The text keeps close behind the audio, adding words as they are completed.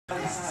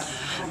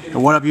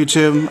What up,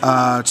 YouTube?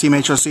 Team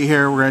HOC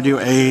here. We're going to do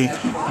a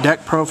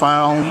deck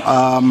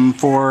profile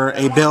for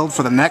a build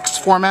for the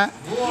next format.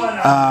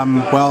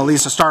 Well, at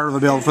least the start of the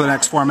build for the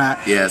next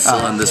format. Yeah,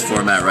 still in this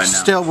format right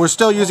now. We're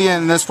still using it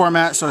in this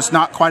format, so it's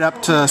not quite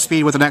up to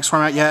speed with the next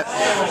format yet.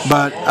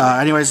 But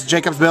anyways,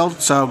 Jacob's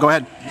build, so go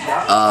ahead.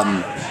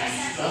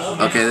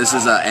 Okay, this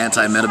is an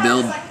anti-meta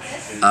build.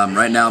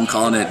 Right now I'm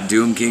calling it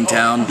Doom King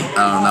Town.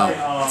 I don't know.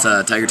 It's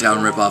a Tiger Town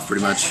ripoff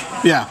pretty much.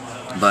 Yeah.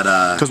 But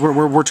because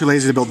we're too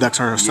lazy to build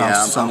decks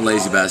ourselves. Yeah, I'm a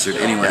lazy bastard.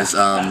 Anyways,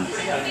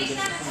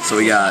 so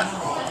we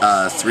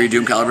got 3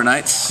 Doom Caliber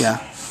Knights. Yeah,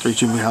 3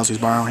 Doom Halsey's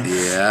borrowing.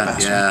 Yeah,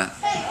 yeah.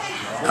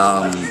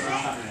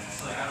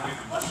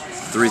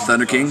 3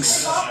 Thunder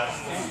Kings.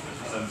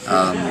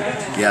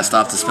 Yeah,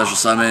 stop the special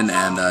summon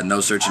and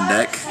no searching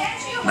deck.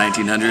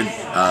 1900.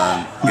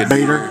 Good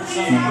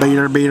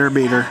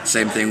beater.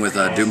 Same thing with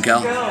Doom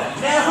Cal.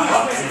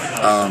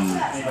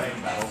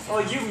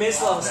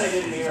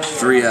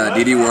 3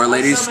 DD War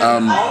Ladies.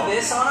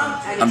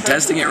 I'm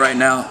testing it right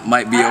now.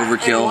 Might be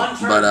overkill,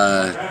 but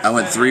I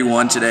went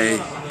 3-1 today.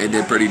 It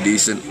did pretty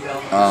decent.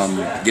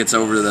 Gets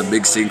over the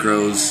big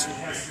synchros,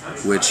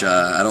 which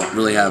I don't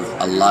really have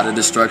a lot of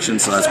destruction,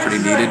 so that's pretty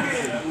needed.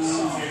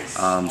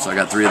 So I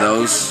got 3 of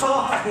those. 3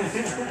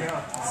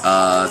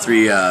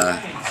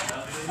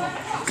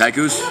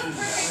 Kaikus.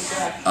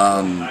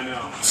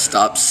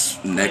 Stops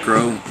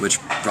Necro,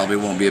 which probably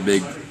won't be a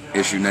big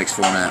issue next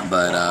format,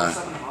 but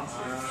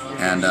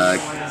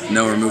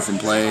no remove from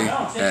play.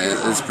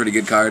 It's a pretty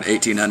good card.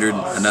 1800,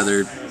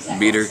 another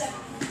beater.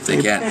 If they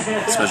can't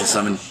special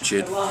summon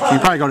shit. You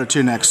probably go to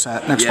 2 next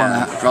format.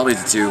 Yeah, probably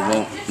to 2.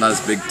 Well, not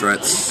as big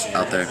threats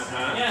out there.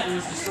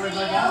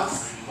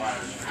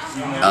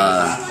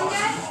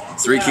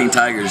 3 King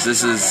Tigers.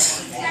 This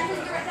is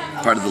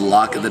part of the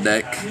lock of the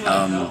deck.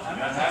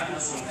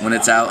 When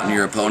it's out and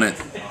your opponent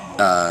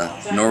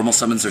normal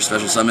summons or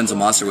special summons a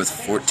monster with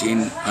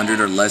 1400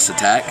 or less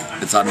attack,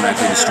 it's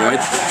automatically destroyed.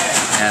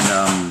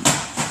 And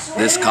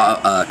this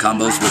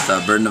combos with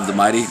Burden of the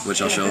Mighty,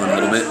 which I'll show in a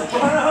little bit.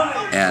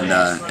 And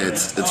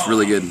it's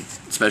really good,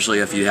 especially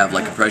if you have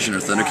like Oppression or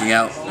Thunder King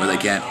out, where they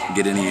can't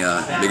get any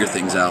bigger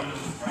things out.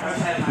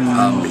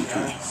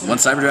 1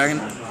 Cyber Dragon.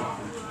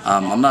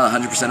 I'm not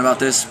 100% about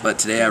this, but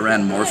today I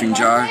ran Morphing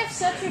Jar,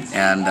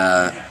 and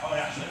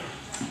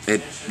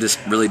this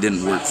really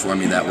didn't work for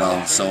me that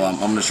well. So I'm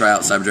gonna try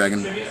out Cyber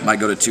Dragon. Might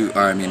go to 2,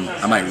 or I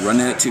might run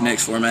it at 2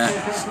 next format.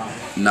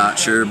 Not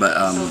sure, but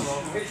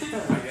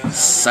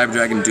Cyber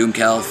Dragon Doom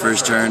Cal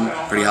first turn,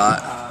 pretty hot.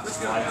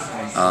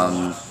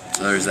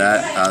 So there's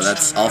that.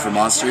 That's all for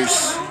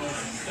monsters.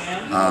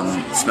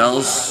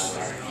 Spells.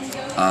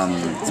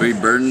 3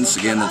 Burdens.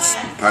 Again, that's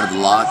part of the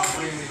lock.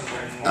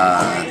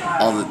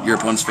 Your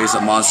opponent's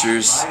face-up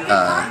monsters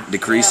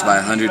decrease by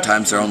 100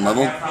 times their own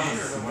level.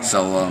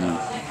 So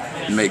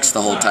it makes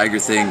the whole Tiger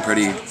thing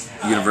pretty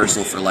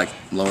universal for like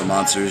lower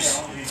monsters.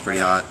 It's pretty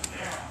hot.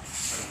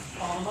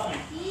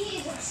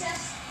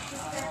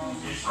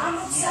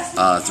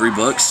 3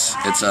 books.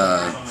 It's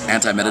a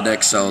anti-meta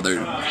deck, so there's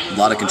a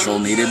lot of control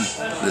needed.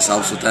 This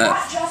helps with that.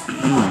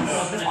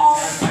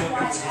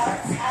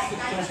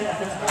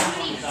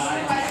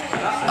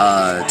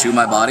 2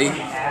 My Body.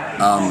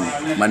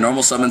 My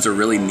normal summons are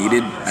really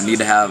needed. I need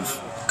to have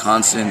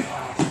constant,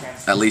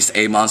 at least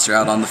a monster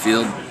out on the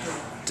field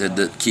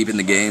to keep in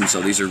the game,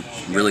 so these are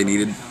really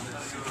needed.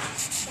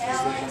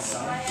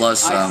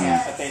 Plus,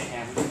 I'm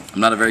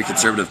not a very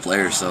conservative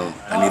player, so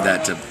I need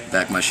that to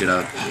back my shit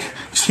up.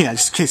 Yeah,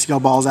 just in case you go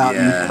balls out.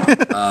 Yeah.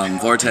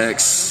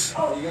 Vortex,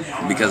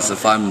 because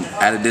if I'm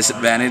at a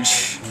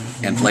disadvantage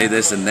and play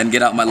this and then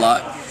get out my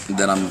lot,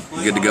 then I'm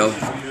good to go.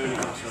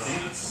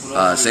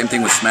 Same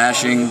thing with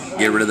Smashing.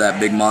 Get rid of that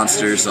big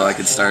monster so I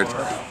can start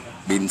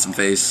beating some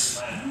face.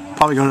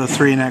 Probably go to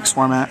 3 next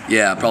format.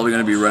 Yeah, probably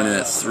going to be running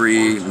at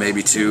 3,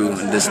 maybe 2,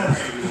 and just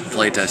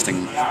play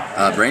testing.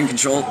 Brain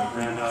Control.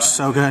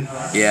 So good.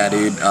 Yeah,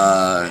 dude.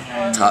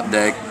 Top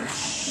deck.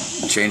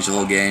 Changed the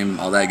whole game.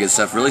 All that good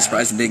stuff. Really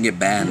surprised it didn't get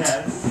banned.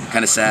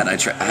 Kind of sad. I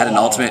had an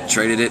ultimate,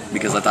 traded it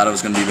because I thought it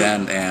was going to be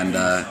banned, and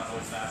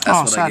that's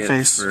what I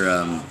get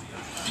for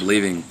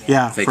believing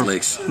fake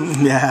leaks.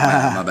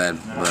 Yeah. My bad.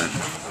 But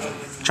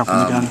jumping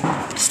the gun.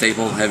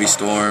 Staple, Heavy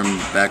Storm,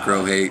 back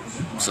row hate,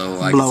 so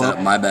I can set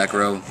up my back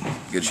row.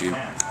 Good shoot.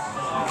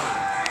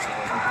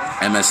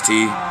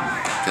 MST,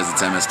 because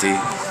it's MST.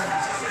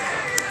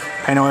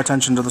 Pay no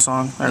attention to the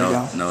song. There you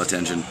go. No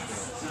attention.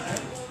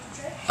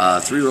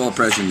 3 Roll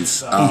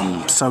Oppressions.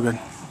 So good.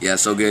 Yeah,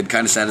 so good.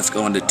 Kind of sad it's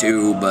going to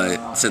 2,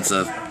 but since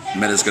the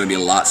meta's going to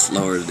be a lot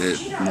slower,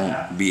 it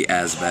won't be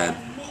as bad.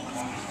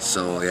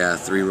 So yeah,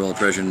 3 Roll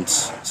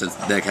Oppressions. Since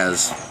the deck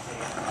has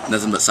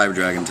nothing but Cyber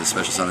Dragon to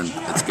special summon,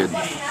 it's good.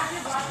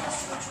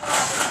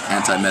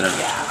 Anti-meta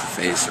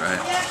face, right?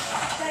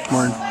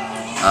 Word.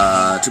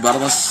 2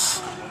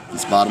 Bottomless.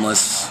 It's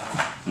Bottomless.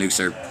 Nukes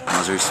are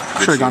monsters.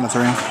 Should have gone to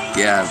 3.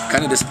 Yeah,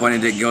 kind of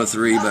disappointed it didn't go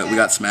 3, but we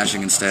got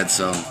Smashing instead,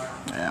 so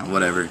yeah,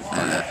 whatever.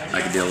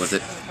 I could deal with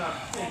it.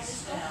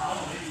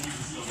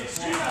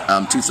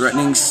 2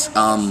 Threatenings.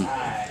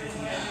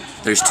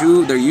 There's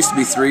 2. There used to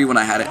be 3 when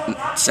I had it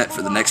set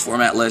for the next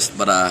format list,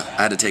 but I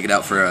had to take it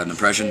out for an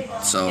impression.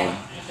 So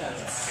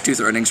 2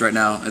 threadings right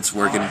now. It's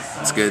working.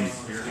 It's good.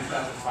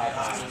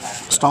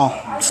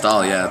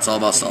 Stall, yeah. It's all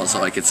about stall.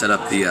 So I could set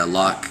up the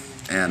lock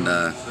and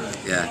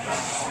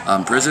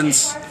yeah.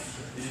 Prisons.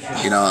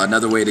 You know,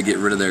 another way to get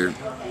rid of their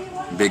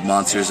big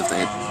monsters if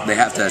they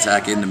have to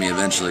attack into me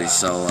eventually.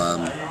 So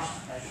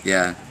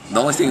yeah. The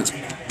only thing that's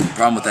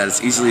problem with that,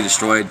 it's easily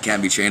destroyed,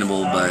 can't be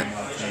chainable, but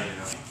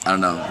I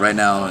don't know. Right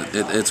now,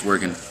 it's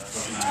working.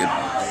 It's good.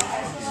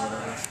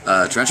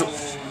 Torrential.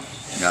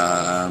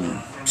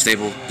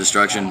 Stable.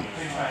 Destruction.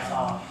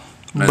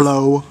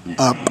 Blow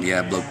up.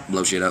 Yeah,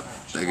 blow shit up.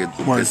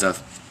 Good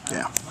stuff.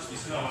 Yeah.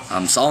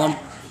 Solemn,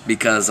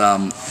 because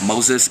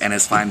Moses and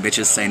his fine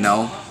bitches say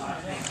no.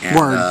 And,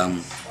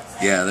 Word.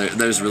 Yeah,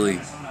 there's really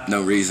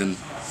no reason.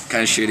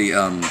 Kind of shitty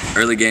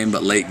early game,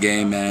 but late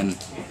game, man.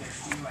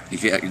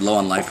 If you're low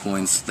on life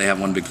points, they have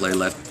 1 big play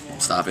left.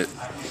 Stop it.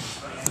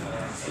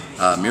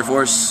 Mirror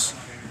Force.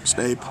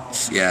 Staple.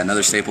 Yeah,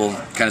 another staple.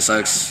 Kind of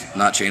sucks.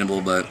 Not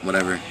chainable, but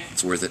whatever.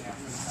 It's worth it.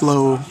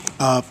 Blow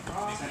up.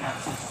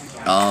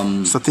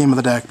 It's the theme of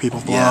the deck,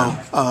 people. Blow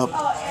up.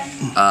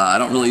 I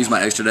don't really use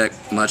my extra deck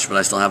much, but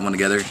I still have one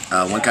together.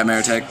 1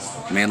 Chimera Tech,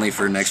 mainly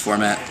for next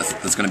format.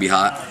 That's going to be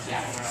hot.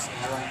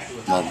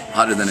 Well,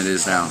 hotter than it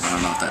is now. I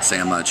don't know if that's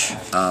saying much.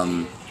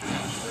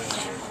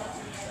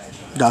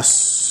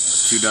 Dust.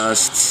 2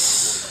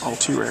 dusts. All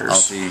 2 rares.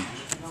 Ulti.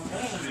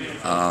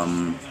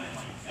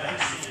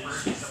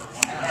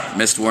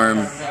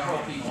 Mistworm.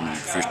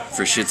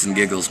 For shits and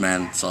giggles,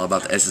 man. It's all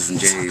about the S's and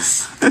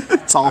J's.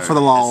 It's all for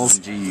the lols.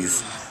 S's and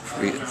G's.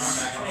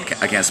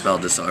 I can't spell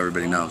this so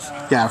everybody knows.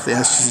 Yeah, for the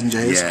S's and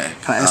J's. Yeah.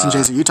 What kind of S and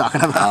J's are you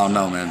talking about? I don't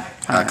know, man.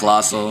 Right.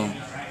 Colossal.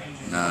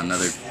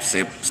 Another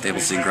stable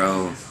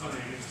synchro.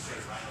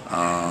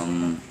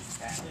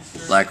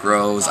 Black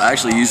Rose. I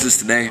actually used this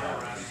today.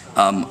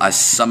 I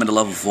summoned a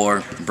level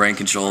 4, brain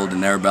controlled,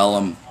 and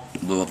Narabellum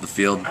blew up the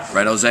field.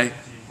 Right, Jose?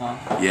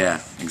 Yeah,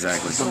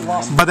 exactly.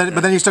 But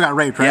then you still got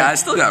raped, right? Yeah, I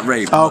still got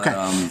raped. Oh, okay.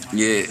 But,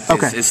 yeah,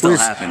 Okay. it still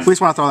happened. We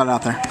just want to throw that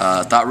out there.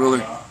 Thought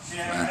Ruler?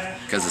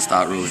 Because it's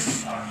Thought Ruler.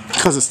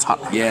 Because it's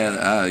top.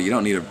 Yeah, you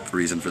don't need a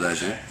reason for that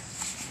shit.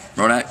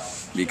 Ronak?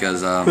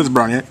 Because, It's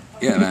Broniac.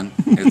 yeah, man.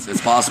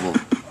 It's possible.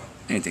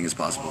 Anything is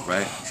possible,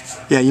 right?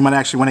 Yeah, you might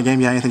actually win a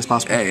game. Yeah, anything's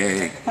possible.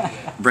 Hey.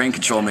 Brain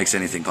control makes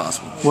anything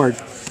possible. Word.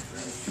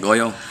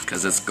 Goyo,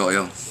 because it's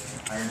Goyo.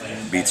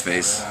 Beats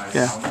face.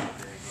 Yeah.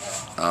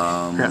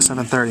 You're at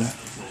 730.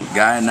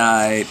 Gaia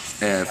Knight,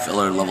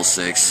 filler level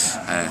 6.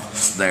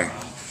 It's there.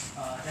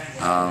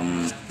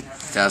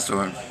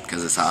 Tastor,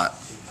 because it's hot.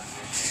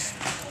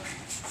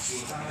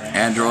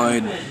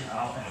 Android,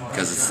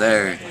 because it's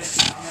there.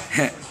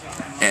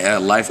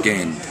 Life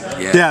gain.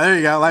 Yeah, there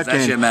you go. Life that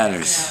gain. shit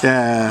matters.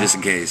 Yeah. Just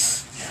in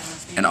case.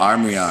 An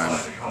armory arm.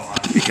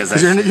 Because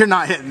you're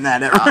not hitting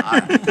that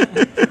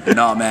ever.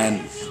 no,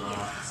 man.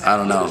 I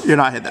don't know. You're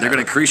not hitting that. They're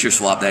going to creature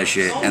swap that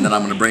shit, and then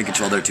I'm going to brain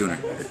control their tuner.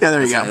 Yeah,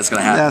 there you go. That's going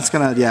to happen.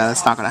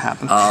 That's not going to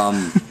happen.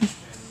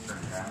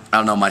 I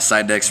don't know. My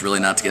side deck's really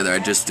not together. I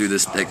just threw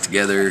this deck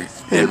together.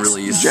 Didn't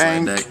really use the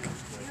side deck.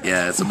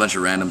 Yeah, it's a bunch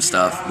of random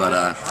stuff. But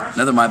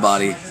another My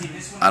Body.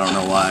 I don't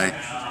know why.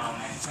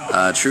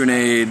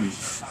 Trunade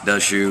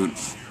does shoot.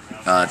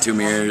 2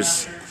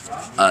 mirrors.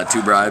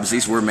 2 bribes.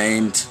 These were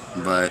mained,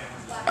 but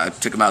I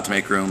took them out to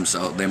make room,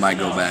 so they might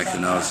go back. Who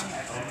knows?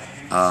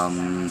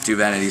 2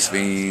 Vanity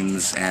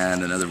Fiends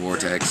and another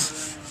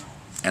Vortex.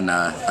 And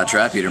a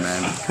Trap Eater,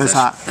 man. It's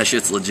hot. That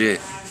shit's legit.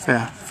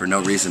 Yeah. For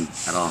no reason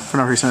at all. For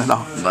no reason at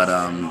all. But,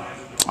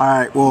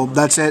 alright, well,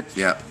 that's it.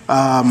 Yeah.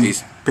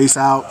 Peace. Peace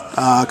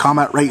out.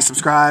 Comment, rate,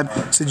 subscribe.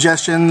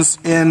 Suggestions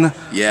in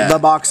the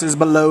boxes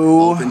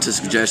below. Open to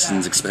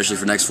suggestions, especially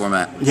for next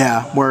format.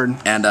 Yeah, word.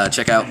 And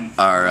check out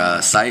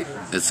our site.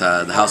 It's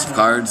the House of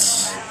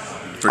Cards.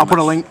 I'll put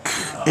a link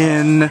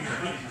in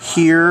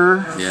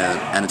here.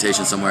 Yeah,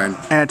 annotation somewhere.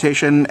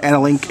 Annotation and a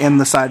link in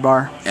the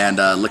sidebar. And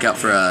look out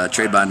for a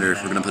trade binder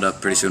we're going to put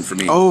up pretty soon for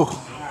me.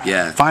 Oh.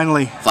 Yeah.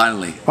 Finally.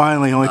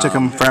 Only took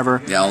him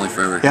forever. Yeah, only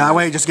forever. Yeah, that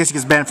way just in case he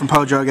gets banned from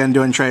Pojo again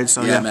doing trades.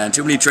 So yeah, man.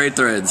 Too many trade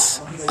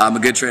threads. I'm a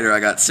good trader. I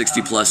got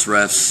 60 plus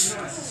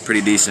refs.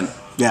 Pretty decent.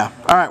 Yeah.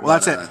 All right. Well,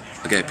 that's it.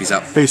 Okay. Peace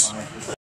out. Peace.